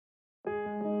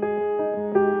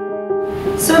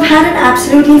So I've had an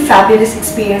absolutely fabulous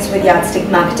experience with Yardstick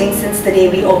marketing since the day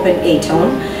we opened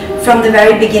A-Tone. From the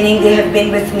very beginning, they have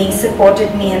been with me,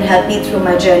 supported me and helped me through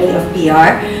my journey of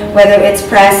PR, whether it's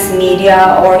press,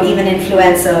 media or even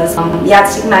influencers.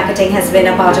 Yardstick marketing has been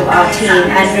a part of our team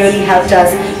and really helped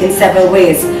us in several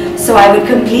ways. So I would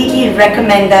completely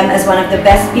recommend them as one of the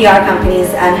best PR companies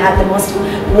and had the most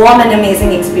warm and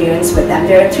amazing experience with them.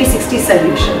 They're a 360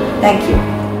 solution. Thank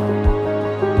you.